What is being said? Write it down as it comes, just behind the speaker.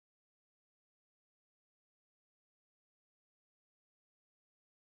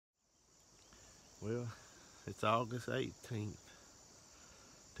Well, it's August 18th,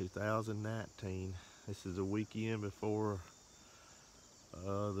 2019. This is a weekend before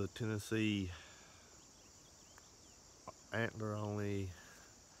the Tennessee antler-only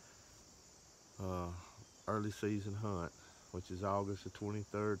early season hunt, which is August the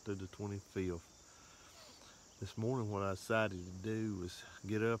 23rd through the 25th. This morning what I decided to do was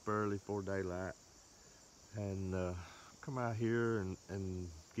get up early before daylight and come out here and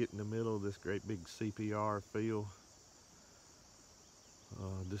get in the middle of this great big CPR field.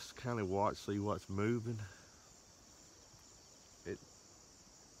 Just kind of watch, see what's moving.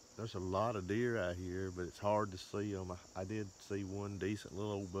 There's a lot of deer out here, but it's hard to see them. I did see one decent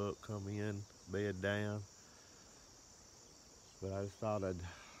little old buck come in, bed down, but I just thought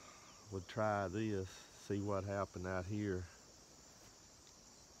would try this, see what happened out here.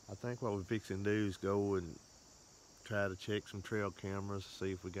 I think what we're fixing to do is go and try to check some trail cameras,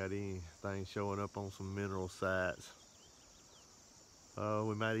 see if we got anything showing up on some mineral sites.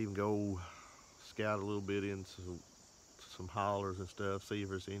 We might even go scout a little bit into some hollers and stuff, see if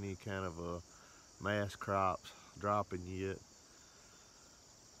there's any kind of mass crops dropping yet.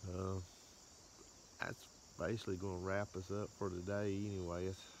 That's basically going to wrap us up for today anyway.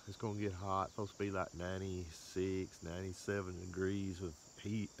 It's going to get hot. It's supposed to be like 96, 97 degrees with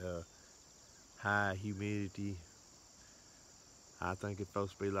heat, high humidity. I think it's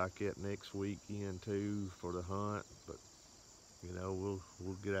supposed to be like that next weekend too for the hunt, but you know,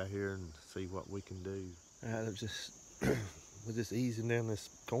 we'll get out here and see what we can do. We're just easing down this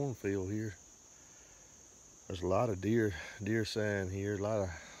cornfield here. There's a lot of deer sign here. You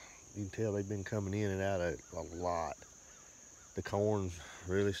can tell they've been coming in and out of it a lot. The corn's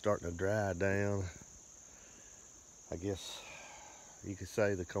really starting to dry down. I guess you could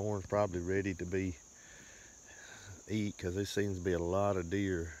say the corn's probably ready to be eat, because there seems to be a lot of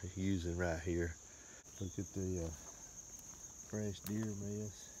deer using right here. Look at the fresh deer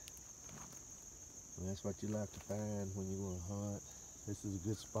mess. And that's what you like to find when you want to hunt. This is a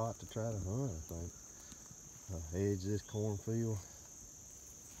good spot to try to hunt, I think. Edge this cornfield.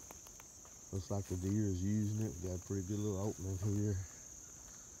 Looks like the deer is using it. We got a pretty good little opening here.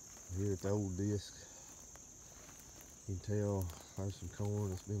 Here at the old disc, you can tell there's some corn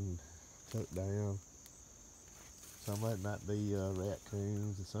that's been cut down. Some of it might be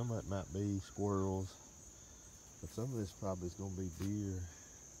raccoons, and some of it might be squirrels. But some of this probably is going to be deer.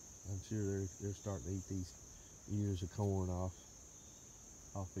 I'm sure they're starting to eat these ears of corn off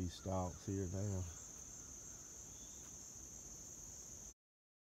these stalks here now.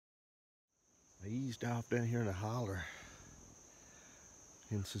 I eased off down here in the holler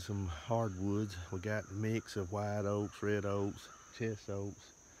into some hardwoods. We got a mix of white oaks, red oaks, chest oaks.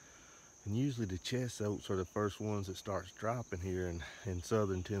 And usually the chest oaks are the first ones that starts dropping here in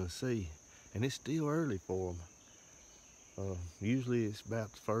southern Tennessee. And it's still early for them. Usually it's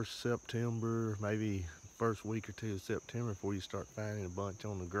about the 1st September, maybe first week or two of September before you start finding a bunch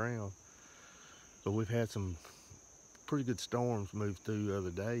on the ground. But we've had some pretty good storms move through the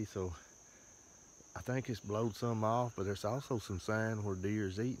other day, so I think it's blowed some off, but there's also some sign where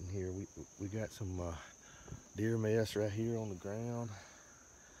deer's eating here. We got some deer mess right here on the ground.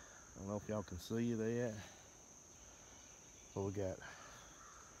 I don't know if y'all can see that. But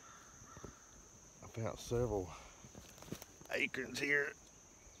I found several acorns here.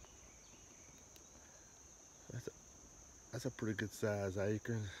 That's a pretty good size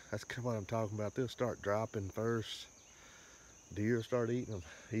acorn. That's what I'm talking about. They'll start dropping first. Deer start eating them,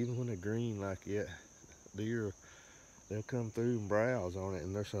 even when they're green like that. Deer, they'll come through and browse on it.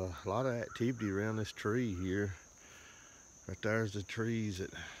 And there's a lot of activity around this tree here. Right there's the trees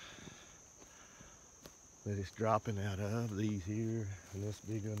that it's dropping out of. These here and this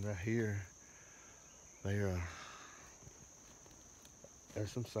big one right here.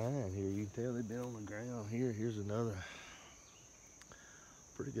 There's some sign here. You can tell they've been on the ground here. Here's another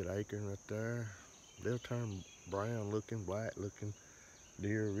pretty good acorn right there. They'll turn brown looking, black looking.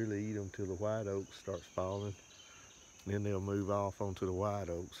 Deer really eat them till the white oaks starts falling. And then they'll move off onto the white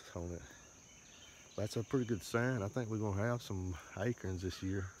oaks on it. That's a pretty good sign. I think we're gonna have some acorns this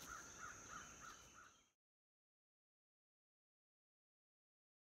year.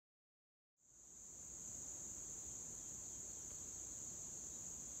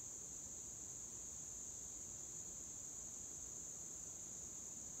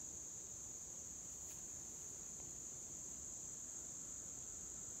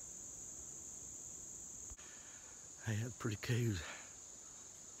 Hey, that's pretty cool.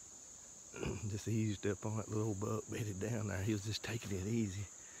 Just eased up on that little buck, bedded down there. He was just taking it easy.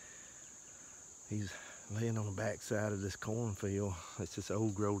 laying on the back side of this cornfield. It's this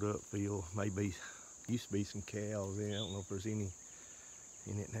old growed up field. Maybe used to be some cows in it. I don't know if there's any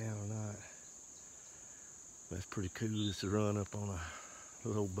in it now or not. That's pretty cool just to run up on a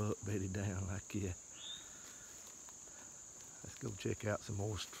little buck bedded down like that. Let's go check out some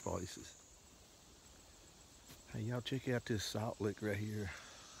more places. Hey, y'all, check out this salt lick right here.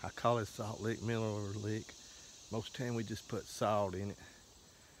 I call it salt lick, mineral lick. Most of the time we just put salt in it.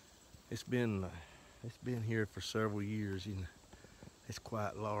 It's been here for several years. You know, it's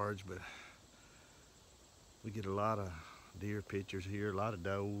quite large, but we get a lot of deer pictures here, a lot of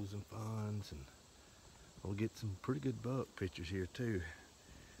does and fawns, and we'll get some pretty good buck pictures here too.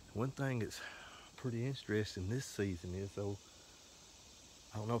 One thing that's pretty interesting this season is, though,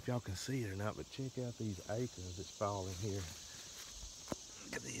 I don't know if y'all can see it or not, but check out these acorns that's falling here.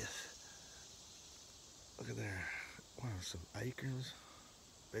 Look at this. Look at there. Wow, some acorns.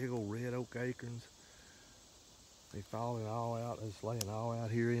 Big old red oak acorns. They falling all out. It's laying all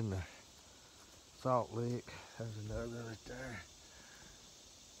out here in the salt lick. There's another right there.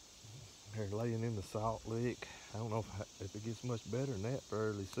 They're laying in the salt lick. I don't know if it gets much better than that for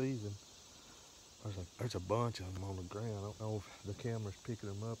early season. There's a bunch of them on the ground. I don't know if the camera's picking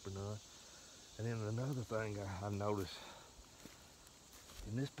them up or not. And then another thing I've noticed,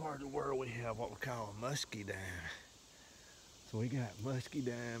 in this part of the world we have what we call a musky dime. So we got musky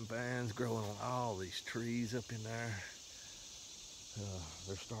dime vines growing on all these trees up in there.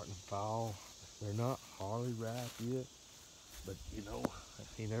 They're starting to fall. They're not hardly ripe yet, but you know,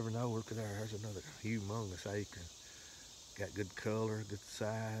 you never know. Look at there, there's another humongous acorn. Got good color, good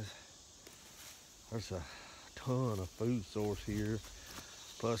size. There's a ton of food source here.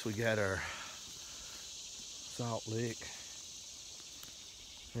 Plus we got our salt lick.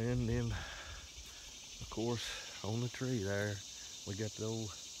 And then, of course, on the tree there, we got the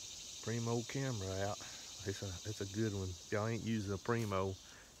old Primo camera out. It's a good one. If y'all ain't using a Primo,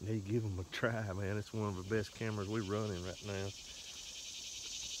 you need to give them a try, man. It's one of the best cameras we're running right now.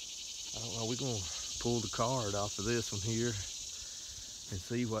 I don't know, we're gonna pull the card off of this one here and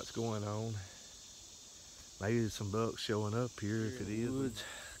see what's going on. Maybe there's some bucks showing up here. If it is, woods,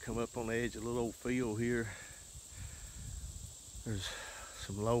 come up on the edge of a little old field here. There's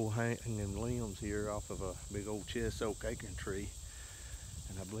some low hanging limbs here off of a big old chest oak acorn tree.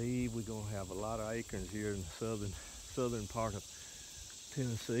 And I believe we're gonna have a lot of acorns here in the southern part of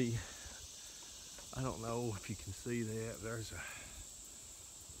Tennessee. I don't know if you can see that. There's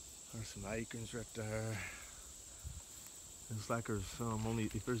some acorns right there. Looks like there's some on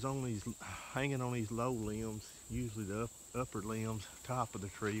these. If there's on these hanging on these low limbs, usually the upper limbs, top of the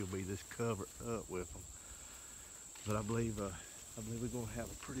tree will be just covered up with them. But I believe we're gonna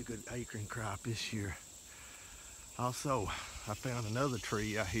have a pretty good acorn crop this year. Also, I found another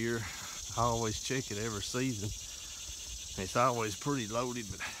tree out here. I always check it every season. It's always pretty loaded,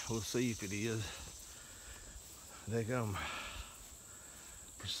 but we'll see if it is. They come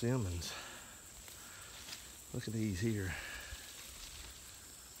persimmons. Look at these here.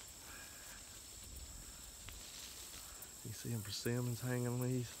 You see them persimmons hanging on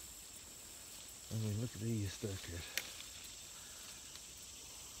these? I mean, look at these suckers.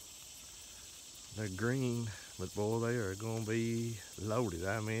 They're green, but boy, they are gonna be loaded.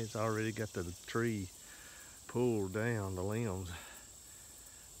 I mean, it's already got the tree pulled down, the limbs.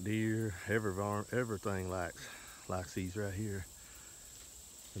 Deer, everything likes these right here.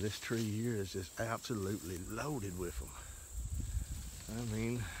 This tree here is just absolutely loaded with them. I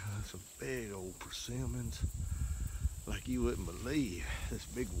mean, some big old persimmons, like you wouldn't believe. This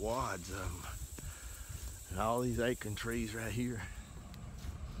big wads of them. And all these acorn trees right here.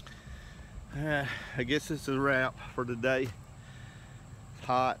 I guess it's a wrap for today. It's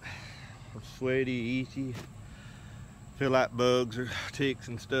hot, I'm sweaty, itchy. Feel like bugs or ticks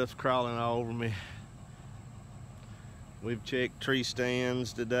and stuff's crawling all over me. We've checked tree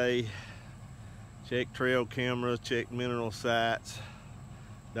stands today, checked trail cameras, checked mineral sites,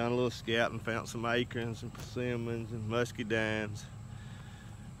 done a little scouting, found some acorns and persimmons and musky dimes.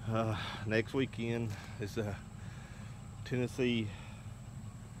 Next weekend is a Tennessee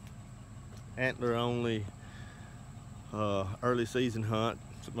antler only early season hunt.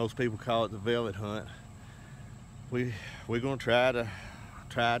 Most people call it the velvet hunt. We're gonna try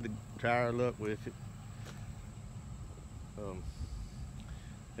our luck with it.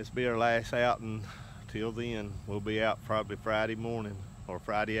 This will be our last outing. Till then, we'll be out probably Friday morning or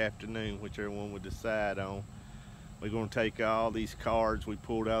Friday afternoon, whichever one we decide on. We're gonna take all these cards we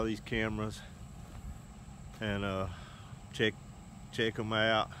pulled out of these cameras and check them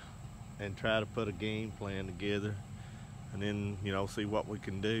out and try to put a game plan together, and then, you know, see what we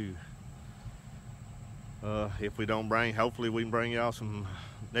can do. If we don't bring, hopefully we can bring y'all some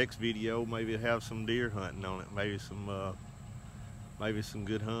next video. Maybe have some deer hunting on it. Maybe some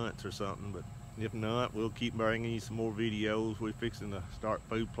good hunts or something. But if not, we'll keep bringing you some more videos. We're fixing to start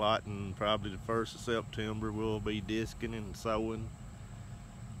food plotting. Probably the 1st of September we'll be disking and sowing.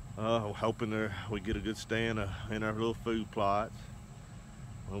 Hoping we get a good stand in our little food plots.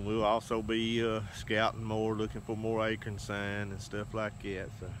 And we'll also be scouting more, looking for more acorn sign and stuff like that.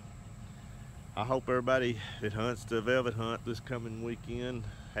 So I hope everybody that hunts the velvet hunt this coming weekend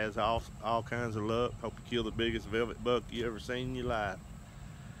has all kinds of luck. Hope you kill the biggest velvet buck you ever seen in your life.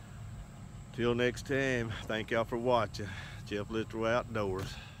 Till next time, thank y'all for watching. Jeff Littrell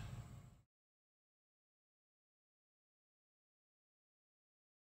Outdoors.